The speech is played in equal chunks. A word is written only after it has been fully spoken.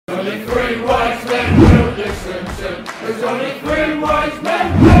There's only three wise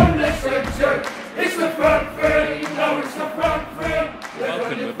men, don't listen to. It's the front three, no, it's the front three.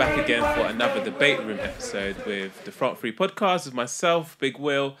 Welcome, we're back again for another Debate Room episode with the Front Three podcast with myself, Big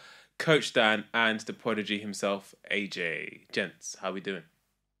Will, Coach Dan, and the prodigy himself, AJ. Gents, how we doing?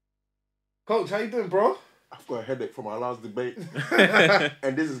 Coach, how you doing, bro? I've got a headache from our last debate.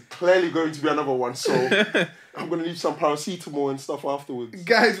 And this is clearly going to be another one, so I'm going to need some paracetamol and stuff afterwards.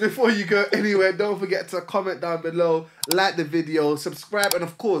 Guys, before you go anywhere, don't forget to comment down below, like the video, subscribe, and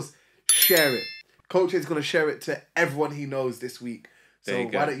of course, share it. Coach is going to share it to everyone he knows this week. So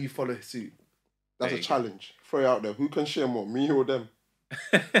why don't you follow suit? That's a challenge. Throw it out there. Who can share more, me or them?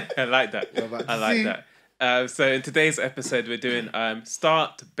 I like that. I like that. So in today's episode, we're doing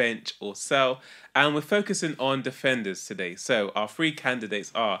start, bench, or sell. And we're focusing on defenders today. So our three candidates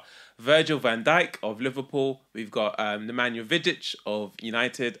are Virgil van Dijk of Liverpool. We've got Nemanja Vidic of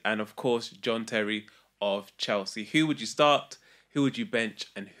United. And of course, John Terry of Chelsea. Who would you start? Who would you bench?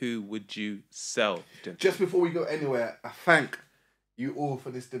 And who would you sell? Just before we go anywhere, I thank you all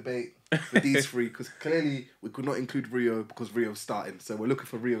for this debate, for these three, because clearly we could not include Rio because Rio's starting. So we're looking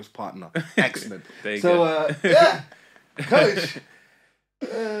for Rio's partner. Excellent. There you go. Yeah, Coach.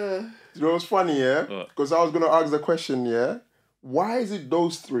 You know what's funny, yeah? Because I was going to ask the question, yeah? Why is it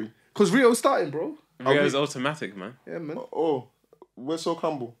those three? Because Rio's starting, bro. Rio's automatic, man. Yeah, man. Oh, where's So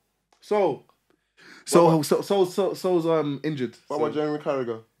Campbell? So's injured. What about Jeremy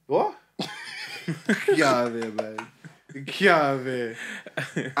Carragher? What? Get out of here, man. Get out of here.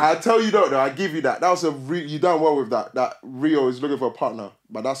 I tell you though, I give you that. That was you done well with that. That Rio is looking for a partner,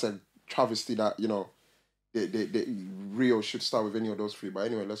 but that's a travesty that, you know, Rio should start with any of those three. But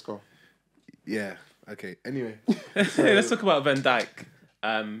anyway, let's go. Yeah. Okay. Anyway, Let's talk about Van Dijk.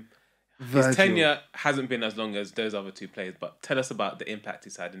 His Virgil. tenure hasn't been as long as those other two players, but tell us about the impact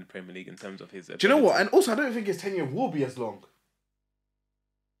he's had in the Premier League in terms of his ability. Do you know what? And also, I don't think his tenure will be as long.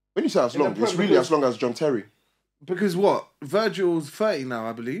 When you say as In the long, it's Premier really as long as John Terry. Because what? Virgil's 30 now,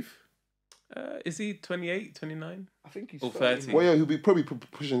 I believe. Is he 28, 29? I think he's Or 30. 30. Well, yeah, he'll be probably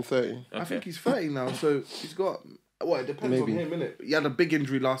pushing 30. I think he's 30 now, so he's got... Well, it depends Maybe. on him, innit? He had a big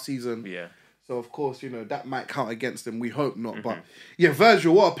injury last season. Yeah. So, of course, you know, that might count against him. We hope not. But, yeah,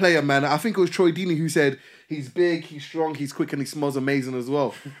 Virgil, what a player, man. I think it was Troy Deeney who said he's big, he's strong, he's quick, and he smells amazing as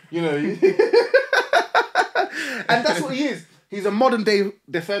well. You know? And that's what he is. He's a modern-day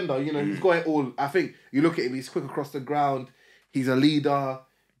defender. You know, he's got it all. I think you look at him, he's quick across the ground. He's a leader,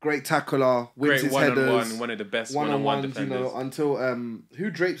 great tackler, wins Great his one-on-one, headers. one of the best one-on-one One-on-ones, you defenders. know, until... who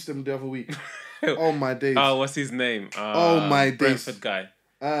drapes them the other week? Oh, my days. Oh, what's his name? Oh, my days. Brentford guy.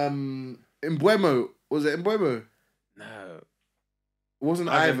 Mbuemo. Was it Mbuemo? No. It wasn't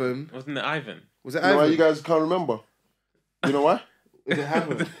Ivan. Wasn't it Ivan? Was it You know why Ivan? you guys can't remember? You know why? It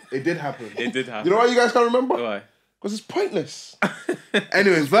happen. It did happen. It did happen. You know why you guys can't remember? Why? Because it's pointless.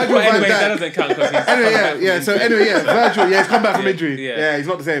 Anyways, Virgil Well, van anyway, that Dijk. doesn't count because he's Anyway, so Virgil, he's come back from injury. yeah. Yeah, he's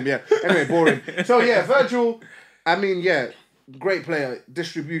not the same, yeah. Anyway, boring. So, yeah, Virgil, I mean, yeah, great player.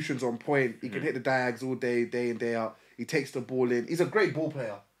 Distribution's on point. He can hit the diags all day, day in, day out. He takes the ball in. He's a great ball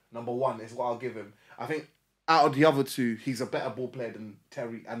player. Number one is what I'll give him. I think out of the other two, he's a better ball player than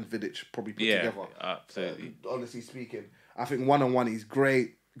Terry and Vidic probably put together. Absolutely. Honestly speaking, I think one-on-one he's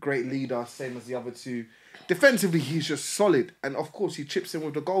great leader, same as the other two. Defensively, he's just solid, and of course he chips in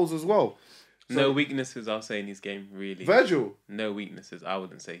with the goals as well. No weaknesses, I'll say, in his game, really. Virgil, No weaknesses. I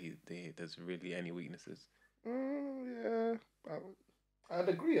wouldn't say there's really any weaknesses. yeah, I'd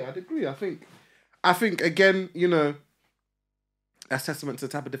agree. I think again, you know, that's testament to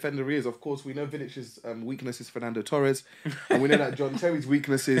the type of defender he is. Of course, we know Vidic's weakness is Fernando Torres, and we know that John Terry's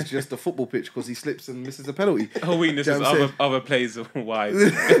weakness is just the football pitch because he slips and misses a penalty. Oh, weakness Do you is know what I'm saying? other players wise.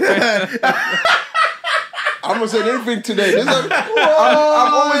 I'm not saying anything today.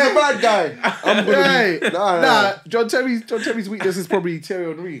 I'm always a bad guy. I'm gonna Hey, be... nah. John Terry's weakness is probably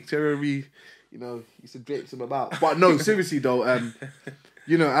Thierry Henry. Thierry Henry, you know, used to drape him about. But no, seriously though,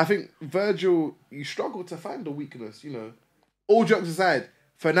 you know, I think Virgil, you struggle to find the weakness, you know. All jokes aside,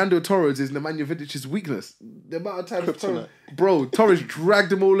 Fernando Torres is Nemanja Vidic's weakness. The amount of times Torres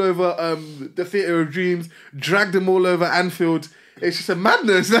dragged him all over the Theatre of Dreams, dragged him all over Anfield. It's just a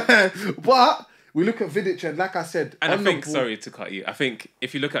madness. But we look at Vidic and like I said... And I think, sorry to cut you, I think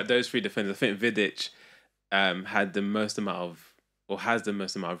if you look at those three defenders, I think Vidic had the most amount of, or has the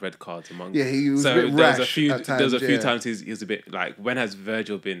most amount of red cards among them. Yeah, he was so a bit there was rash a at times, There was a few yeah. times he was a bit like, when has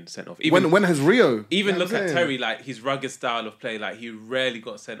Virgil been sent off? Even, When has Rio? Even You know look what at I'm Terry, saying? like his rugged style of play, like he rarely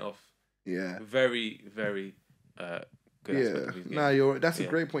got sent off. Yeah. Very, very good aspect of his game. Nah, you're right. That's a Yeah.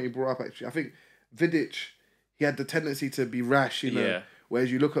 great point you brought up, actually. I think Vidic, he had the tendency to be rash, you know. Yeah. Whereas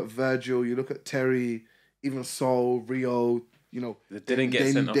you look at Virgil, you look at Terry, even Sol, Rio, They didn't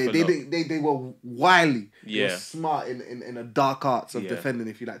get sent off a lot. They were wily. They Yeah. were smart in a dark arts of Yeah. defending,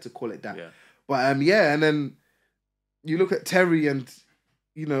 if you like to call it that. Yeah. But and then you look at Terry, and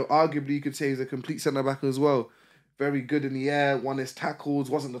arguably you could say he's a complete centre back as well. Very good in the air, won his tackles,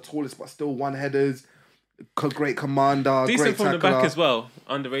 wasn't the tallest, but still won headers. Great commander, Decent great from tackler. the back as well.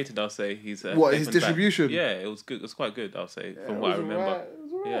 Underrated, I'll say. He's What, his from the back. distribution? Yeah, it was good. It was quite good, I'll say, Yeah, from it what I was remember. alright, It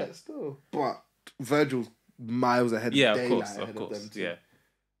was alright Yeah. still. But Virgil's miles ahead. Yeah, daylight of course, ahead of course. them too. Yeah.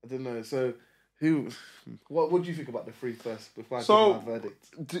 I don't know. So, what do you think about the three first before I So- give my verdict?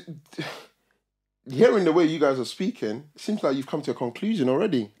 Hearing the way you guys are speaking, it seems like you've come to a conclusion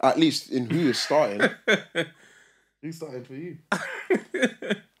already. At least in who is starting. Who's starting for you?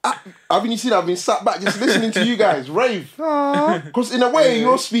 Haven't you seen? I've been sat back just listening to you guys rave. Ah. Because in a way,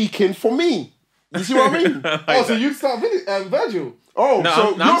 you're speaking for me. You see what I mean? Oh, so you start Virgil? Oh, No, so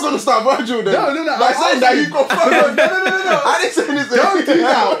I'm you're going to start Virgil then? No. Like saying that you got no. No. I didn't say anything. Don't do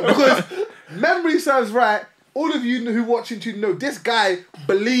that because memory serves right. All of you who watching to know this guy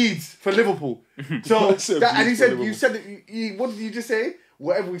bleeds for Liverpool. So I said and he bleeds said for you said it. What did you just say?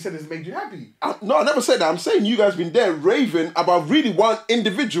 Whatever we said has made you happy. No, I never said that. I'm saying you guys been there raving about really one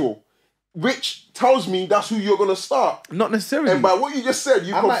individual, which tells me that's who you're going to start. Not necessarily. And by what you just said,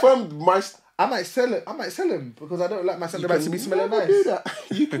 you confirmed my... I might sell it. I might sell him because I don't like my centre back to be smelling never nice. do that.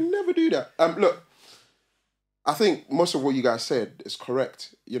 You can never do that. Look, I think most of what you guys said is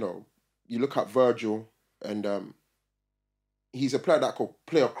correct. You look at Virgil, and he's a player that could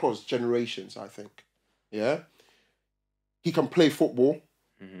play across generations, I think. Yeah? He can play football.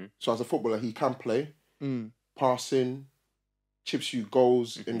 Mm-hmm. So as a footballer, he can play. Mm. Passing, chips you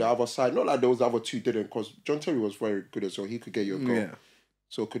goals in the other side. Not like those other two didn't, because John Terry was very good as well. He could get you a goal. Yeah.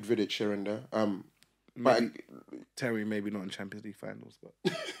 So could Vidic here and there. But Maybe Terry maybe not in Champions League finals, but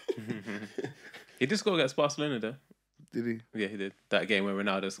He did score against Barcelona, though. did he? Yeah, he did. That game where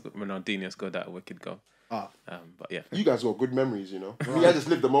Ronaldinho scored that wicked goal. Ah. But yeah. you guys got good memories, Me, I just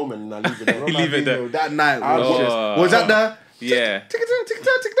live the moment and I leave it there. Leave it there. That night was Oh. just... Was that the... Yeah. Tick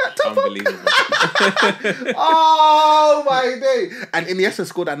that top up. Unbelievable. Oh my day! And Iniesta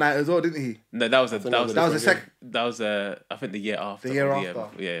scored that night as well, didn't he? No, that was That was the second. I think the year after. The year or after.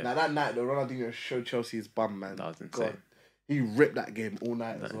 before. Yeah. Now that night, the Ronaldinho showed Chelsea his bum, man. That was insane. God. He ripped that game all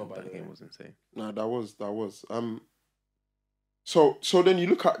night as well. By the That way. game was insane. No, that was. So then you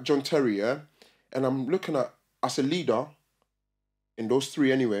look at John Terry, yeah, and I'm looking at as a leader. In those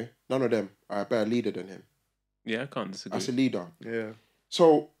three, anyway, none of them are a better leader than him Yeah, I can't disagree. as a leader. Yeah.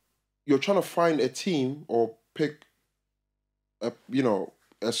 So you're trying to find a team or pick a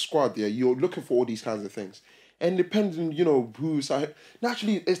squad there. You're looking for all these kinds of things. And depending, who's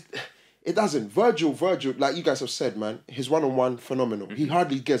naturally it doesn't. Virgil, like you guys have said, man, his one-on-one phenomenal. He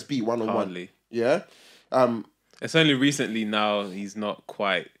hardly gets beat one-on-one. Hardly. Yeah. It's only recently now he's not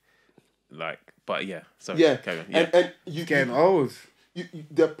quite but yeah. Sorry. Yeah. Carry on. Yeah. And you Getting old.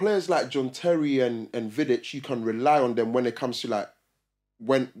 the players like John Terry and Vidic, you can rely on them when it comes to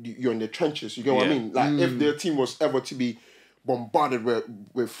when you're in the trenches. You get what I Yeah. mean? Like if their team was ever to be bombarded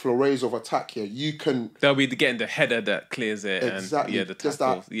with flurries of attack here, you can They'll be getting the header that clears it Exactly. and the Just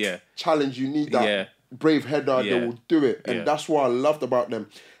tackles. that- Yeah. challenge. You need that Yeah. brave header. They Yeah. will do it, and Yeah. that's what I loved about them.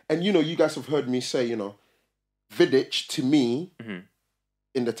 And you guys have heard me say, Vidic to me,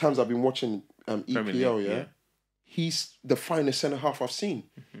 in the times I've been watching Premier EPL, League, yeah. he's the finest centre half I've seen.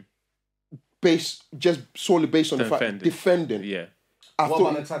 Just solely based on the fact defending. Yeah. I What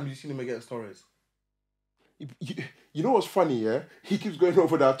thought about the time you seen him against Torres? you know what's funny, yeah? He keeps going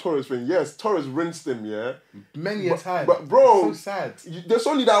over that Torres thing. Yes, Torres rinsed him, yeah. Many a time. But bro, It's so sad. there's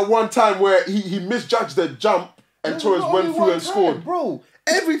only that one time where he misjudged the jump and Torres Not went only through one and time, scored. bro.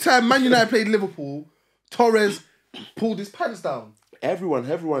 Every time Man United played Liverpool, Torres pulled his pants down.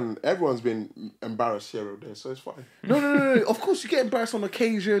 Everyone's been embarrassed here or there, so it's fine. No. Of course, you get embarrassed on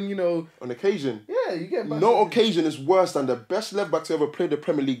occasion, On occasion, Yeah, you get embarrassed. no occasion is worse than the best left back to ever play the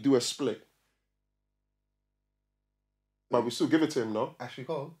Premier League do a split. But we still give it to him, no? Ashley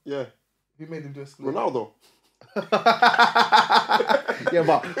Cole. Yeah, Who made him do a split? Ronaldo. Yeah,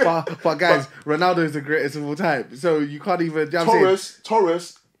 but guys, Ronaldo is the greatest of all time. So you can't even. You know what I'm saying?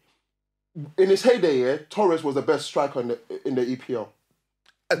 Torres, in his heyday, yeah, Torres was the best striker in the EPL.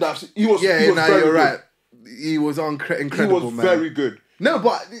 He was Yeah, very you're good. right. He was incredible, He was man. very good. No,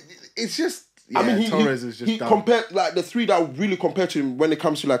 but it's just. Yeah, I mean, Torres is just he dumb. compared the three that really compared to him when it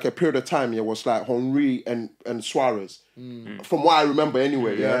comes to a period of time. Yeah, was Henry and Suarez. From what I remember,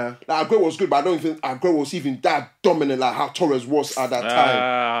 anyway. Yeah, Aguero was good, but I don't think Aguero was even that dominant like how Torres was at that time.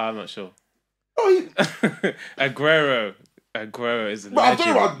 I'm not sure. Oh, Aguero. Aguero is But I'm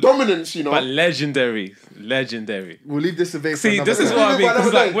talking legendary. about dominance, you know. But legendary. We'll leave this debate. See, for this another is what I time. mean. 'Cause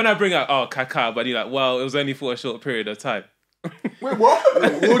Another like day. when I bring up Kaká, but you're like, well, it was only for a short period of time. Wait, what?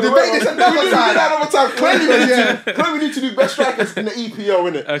 We'll debate this another time. Another time. Clearly, we need to do best strikers in the EPL,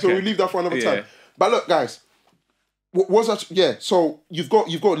 innit? So Okay. we leave that for another Yeah. time. But look, guys, what's that? Yeah. So you've got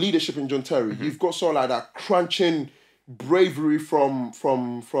leadership in John Terry. Mm-hmm. You've got sort of like that crunching bravery from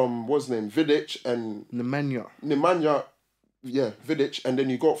what's his name, Vidic and Nemanja. Yeah, Vidic, and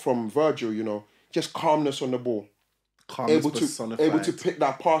then you got from Virgil. You know, just calmness on the ball. Able to pick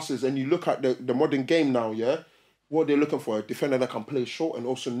that passes, and you look at the modern game now, yeah, what they're looking for, a defender that can play short and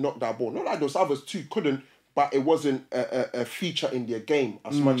also knock that ball. Not like those others too couldn't, but it wasn't a feature in their game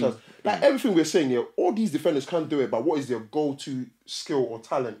as much as, like everything we're saying here, all these defenders can't do it, but what is their go-to skill or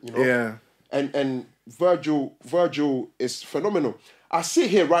talent, you know? Yeah. And Virgil is phenomenal. I sit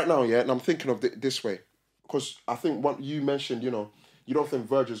here right now, yeah, and I'm thinking of this way, because I think what you mentioned, you know, you don't think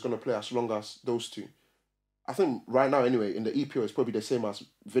Virgil's going to play as long as those two. I think right now, anyway, in the EPL, it's probably the same as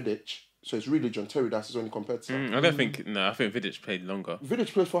Vidic. So it's really John Terry that's his only competitor. I don't think. No, I think Vidic played longer. Vidic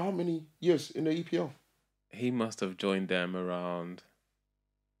played for how many years in the EPL? He must have joined them around.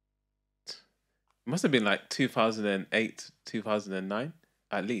 It must have been like 2008, 2009,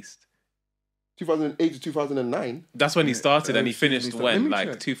 at least. 2008 to 2009. That's when he started, and he finished Let when, me like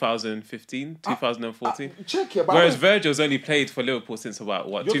check. 2015, 2014. Check here, but Whereas Virgil's only played for Liverpool since about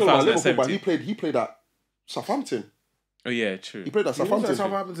what you're talking about Liverpool, but 2017. he played at Southampton. Oh yeah, true. He played at He wasn't Southampton. at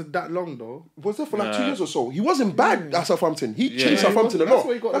Southampton that long though. Was there for like 2 years or so? He wasn't bad at Southampton. He Yeah. changed Yeah, Southampton a that's lot.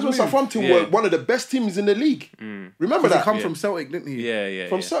 where he got That's the when move. Southampton Yeah. were one of the best teams in the league. Remember Because he that? come from Celtic, didn't he? Yeah.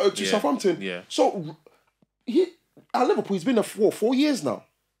 From Celtic to Yeah. Southampton. Yeah. So he at Liverpool, he's been there for 4 years now.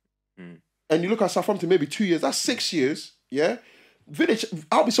 And you look at Southampton, maybe 2 years. That's 6 years. Yeah. Vidic,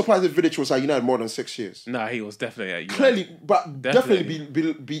 I'll be surprised if Vidic was at United more than 6 years. Nah, he was definitely at United. Clearly, but definitely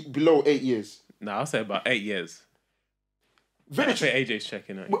below 8 years. Nah, I'll say about 8 years. I Vidic, say AJ's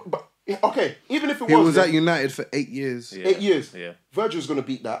checking it. but okay, even if it He was yeah, at United for 8 years. Yeah. 8 years, Yeah. Virgil's going to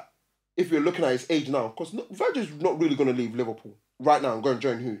beat that. If you're looking at his age now, because Virgil's not really going to leave Liverpool right now and go and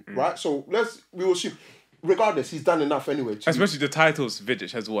join who, right? So we will assume, regardless, he's done enough anyway. Especially the titles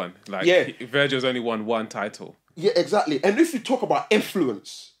Vidic has won. Like, Yeah. Virgil's only won one title. Yeah, exactly. And if you talk about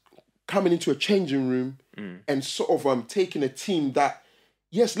influence, coming into a changing room and sort of taking a team that,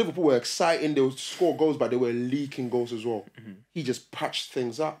 yes, Liverpool were exciting, they would score goals, but they were leaking goals as well. He just patched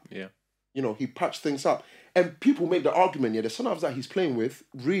things up. Yeah. You know, he patched things up. And people make the argument, yeah, the centre-halves that he's playing with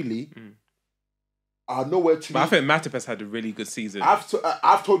really are nowhere to But I think Matip has had a really good season. I've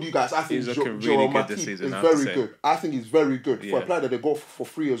told you guys, I think He's looking Joel really good Matip this season, is I have to very say. good. I think he's very good. For Yeah. a player that they go for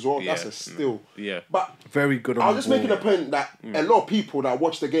free as well, that's Yeah. a steal. Yeah. But Very good on I the was just ball. making a point that a lot of people that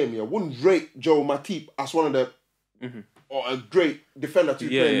watch the game here wouldn't rate Joel Matip as one of the or a great defender to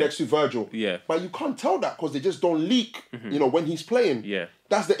be Yeah, playing yeah. next to Virgil. Yeah. But you can't tell that because they just don't leak, you know, when he's playing. Yeah.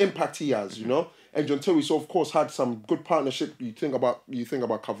 That's the impact he has, you know. And John Terry, so of course, had some good partnership. You think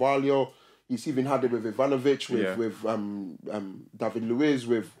about Carvalho. He's even had it with Ivanovic, with David Luiz,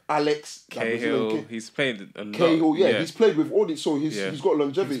 with Alex, that Brazilian Cahill, kid. he's played a lot. Cahill, yeah, he's played with all these, so he's got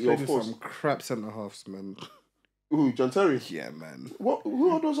longevity, He's played of with course. some crap centre halves, man. Who, John Terry? Yeah, man. Who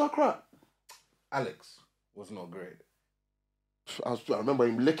are those are crap? Alex was not great. I remember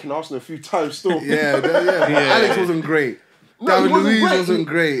him licking Arsenal a few times still. Yeah. Alex wasn't great. No, he David wasn't Luiz great. wasn't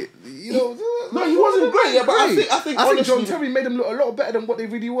great. You know, No, he wasn't great, yeah, but I think honestly, John Terry made them look a lot better than what they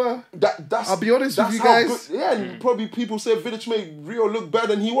really were. that's. I'll be honest with that's you how guys. good- yeah, and probably people say Vidic made Rio look better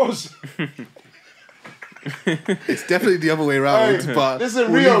than he was. It's definitely the other way around. Hey, but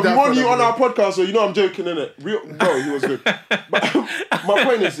listen, we'll Rio, leave we that want for you on another our podcast, so you know I'm joking, innit? Rio, no, he was good. But my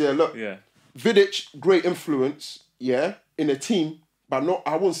point is, yeah, look, Yeah. Vidic, great influence, yeah, in a team, but not.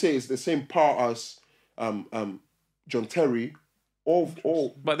 I wouldn't say it's the same part as John Terry or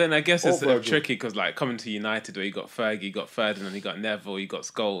But then I guess it's Virgil. tricky because, like, coming to United where you got Fergie, you got Ferdinand, you got Neville, you got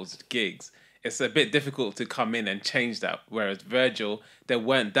Scholes, Giggs, it's a bit difficult to come in and change that. Whereas Virgil, there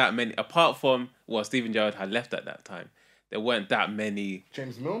weren't that many, apart from, well, Steven Gerrard had left at that time, there weren't that many.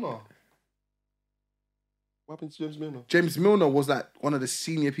 James Milner. what happened to James Milner? James Milner was like one of the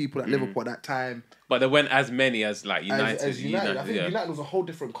senior people at Liverpool at that time. But there weren't as many as, like, United. As United. I think yeah. United was a whole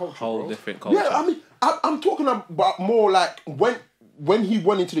different culture. Whole bro. different culture. Yeah, I mean, I'm talking about more like when he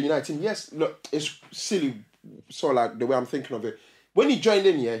went into the United team. Yes, look, it's silly, sort of like the way I'm thinking of it. When he joined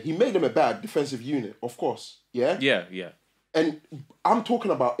in, yeah, he made them a bad defensive unit, of course, yeah? Yeah. And I'm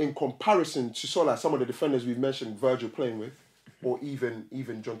talking about in comparison to sort of like some of the defenders we've mentioned Virgil playing with, or even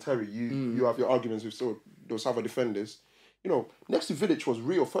John Terry. You have your arguments with those other defenders. You know, next to Vidic was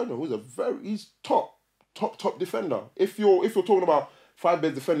Rio Ferdinand, who's he's top top defender. If you're talking about 5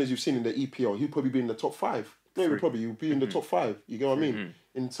 best defenders you've seen in the EPL, he'll probably be in the top 5. Maybe he'll be in the top 5. You get what I mean?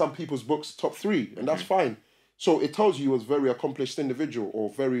 In some people's books, top 3, and that's fine. So it tells you he was a very accomplished individual or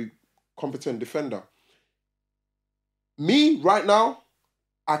very competent defender. Me, right now,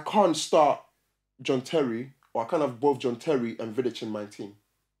 I can't start John Terry, or I can't have both John Terry and Vidic in my team,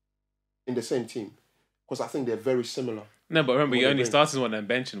 in the same team, because I think they're very similar. No, but remember, you only started one and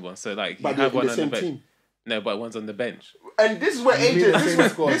benching one, so like you But have they're one in the on the same bench. team. No, but one's on the bench. And this is where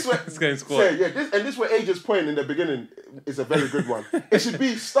It's going squad. this is where AJ's point in the beginning is a very good one. It should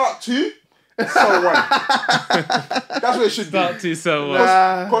be start 2, sell 1. That's what it should Start be. 2, so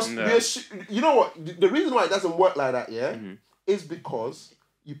Because you know what? The reason why it doesn't work like that, is because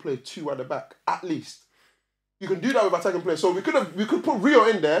you play 2 at the back at least. You can do that with attacking players. So we could put Rio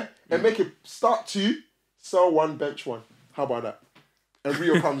in there and make it start 2, sell 1, bench 1. How about that? And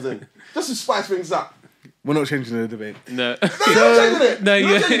Rio comes in just to spice things up. We're not changing the debate. No. No, you're not changing it. No,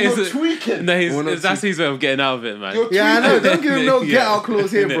 You're not changing it. You're it's tweaking. No, that's his way of getting out of it, man. You're Yeah, I know. Don't give him no Yeah. get out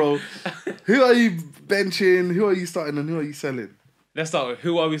clause here, bro. Who are you benching? Who are you starting? And who are you selling? Let's start with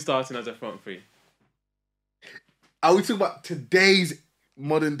who are we starting as a front 3? Are we talking about today's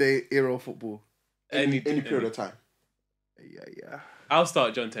modern day era of football? Any period of time. Yeah. I'll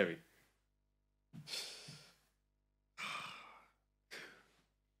start John Terry.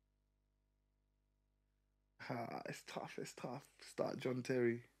 It's tough. Start John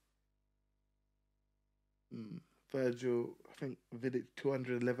Terry. Virgil, I think Vidic,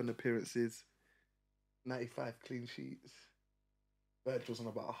 211 appearances, 95 clean sheets. Virgil's on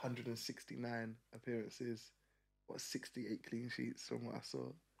about 169 appearances. 68 clean sheets from what I saw.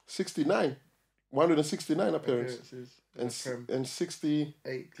 69. 169 Appearances. and 60.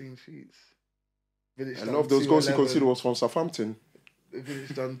 8 clean sheets. Vidic And of those goals he considered was from Southampton.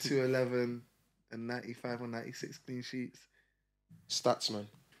 Vidic done 211 and 95 or 96 clean sheets. Stats, man.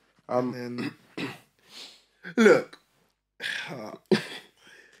 And then, look.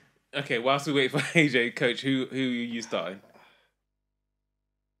 Okay, whilst we wait for AJ, coach, who are you starting?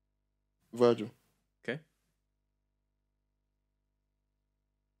 Virgil. Okay.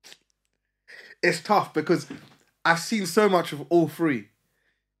 It's tough because I've seen so much of all 3,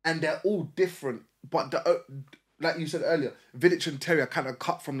 and they're all different. But like you said earlier, Vidic and Terry are kind of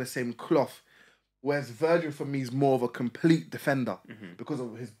cut from the same cloth, whereas Virgil for me is more of a complete defender because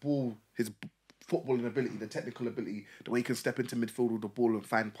of his footballing ability, the technical ability, the way he can step into midfield with the ball and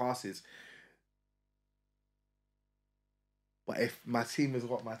find passes. But if my team is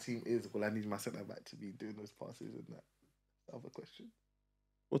what my team is, well, I need my centre back to be doing those passes and that. Other question.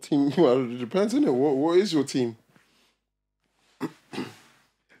 What team? Well, it depends, innit? What is your team?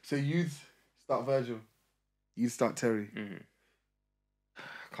 So you start Virgil. You start Terry.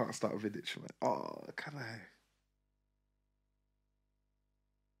 I can't start Vidic, man. Oh, can I?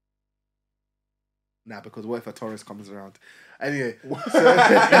 Nah, because what if a Torres comes around? Anyway. Leave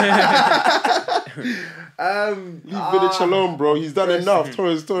Vidic alone, bro. He's done enough.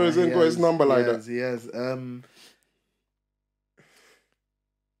 Torres ain't got his number like that. He has.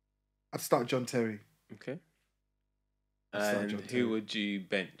 I'd start John Terry. Okay. start And John Terry. who would you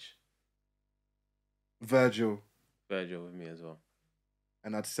bench? Virgil. Virgil with me as well.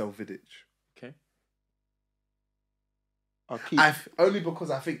 And I'd sell Vidic. Okay. I'll keep. Only because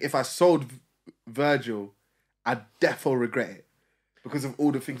I think if I sold Virgil, I'd defo regret it. Because of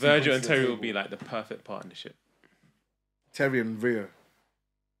all the things. Virgil and Terry would be like the perfect partnership. Terry and Rio.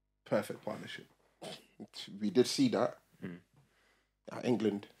 Perfect partnership. We did see that. At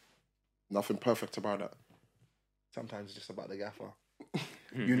England. Nothing perfect about that. Sometimes it's just about the gaffer.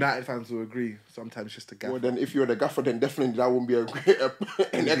 United fans will agree. Sometimes it's just a gaffer. Well, then if you're the gaffer, then definitely that wouldn't be an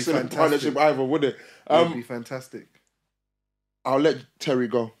excellent fantastic. partnership either, would it? It would be fantastic. I'll let Terry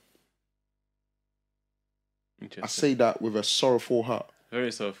go. I Interesting. say that with a sorrowful heart.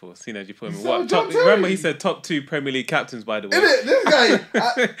 Very sorrowful. Seeing as you put him in sold what? John Terry. Remember he said top 2 Premier League captains, by the way. Innit? This guy,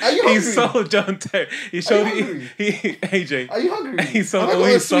 are you hungry? He sold John Terry. He showed hungry? AJ. Are you hungry? He sold Have I all got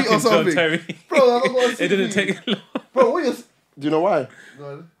a his sweet stock or in John something? Terry. Bro, I've got a It didn't sweet. take long. Bro, what is... Do you know why? Go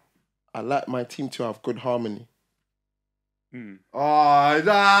on. I like my team to have good harmony. Oh,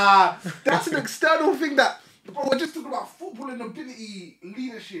 nah. That's an external thing that... Bro, we're just talking about football and ability,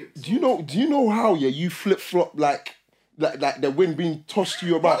 leadership. Do you know how you flip flop like the wind being tossed to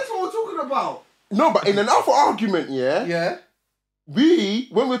you Bro, about? that's what we're talking about. No, but in an alpha argument, Yeah? when we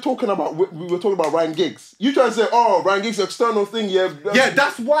were talking about Ryan Giggs, you try to say, oh, Ryan Giggs external thing, Yeah,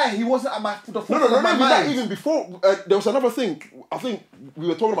 that's why he wasn't at the No, forefront of my maybe that mind. even before. There was another thing. I think we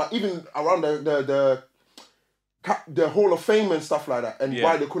were talking about even around the the Hall of Fame and stuff like that, and Yeah.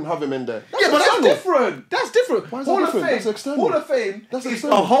 why they couldn't have him in there. Yeah, but that's external. different. That's different. Why is that Hall different? of Fame. That's external. Hall of Fame That's is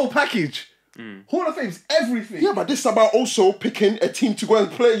external. a whole package. Hall of Fame's everything. Yeah, but this is about also picking a team to go and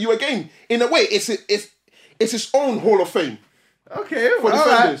play you again. In a way, it's its own Hall of Fame. Okay, For all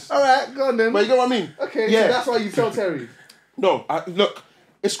defenders. right, all right, go on then. But you get what I mean? Okay, Yeah. so that's why you tell Terry. No, look,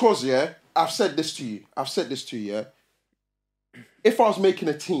 it's cause, yeah, I've said this to you, yeah. If I was making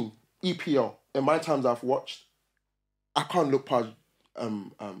a team, EPL, in my times I've watched, I can't look past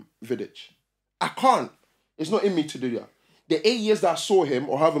Vidic. I can't. It's not in me to do that. The 8 years that I saw him,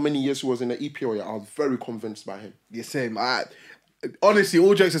 or however many years he was in the EPL, yeah, I was very convinced by him. The same. Honestly,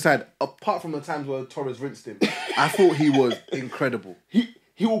 all jokes aside, apart from the times where Torres rinsed him, I thought he was incredible.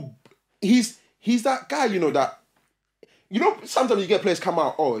 He's that guy, that sometimes you get players come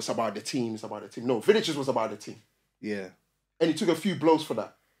out, oh, it's about the team. No, Vidic was about the team. Yeah. And he took a few blows for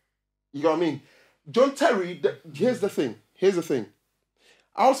that. You know what I mean? John Terry, here's the thing.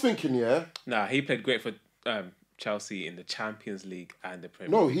 I was thinking, yeah. Nah, he played great for Chelsea in the Champions League and the Premier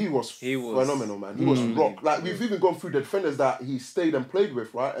No, League. he was phenomenal, man. He was rock. Like, we've even gone through the defenders that he stayed and played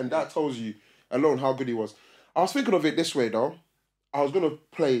with, right? And that tells you alone how good he was. I was thinking of it this way, though. I was going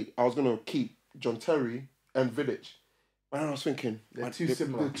to keep John Terry and Vidic. And I was thinking, They're too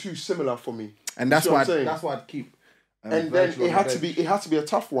similar. They're too similar for me. And that's You see what why I'm saying? that's why I'd keep. And then Virgil it on had the to be a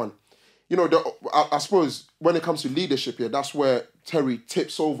tough one. I suppose when it comes to leadership here, that's where Terry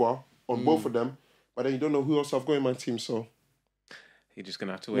tips over on both of them. But then you don't know who else I've got in my team, so You're just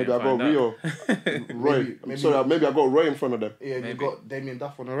gonna have to wait maybe I and got find Rio, out. Roy. maybe- Maybe I got Roy in front of them. Yeah, Maybe. you've got Damien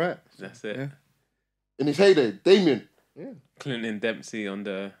Duff on the right. That's it. Yeah. In his heyday, Damien, Clinton Dempsey on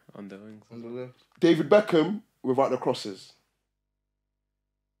the wings. On the left. David Beckham without the crosses.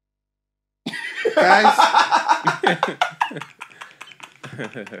 Guys,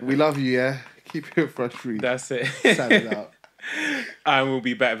 we love you, yeah? Keep your front free. That's it. Sound it out. And we'll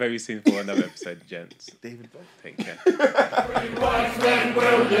be back very soon for another episode, gents. David Duff. Take care. Three wise men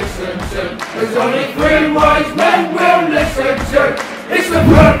will listen to. There's only three wise men will listen to. It's the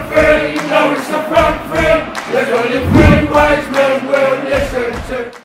front three. No, it's the front three. There's only three wise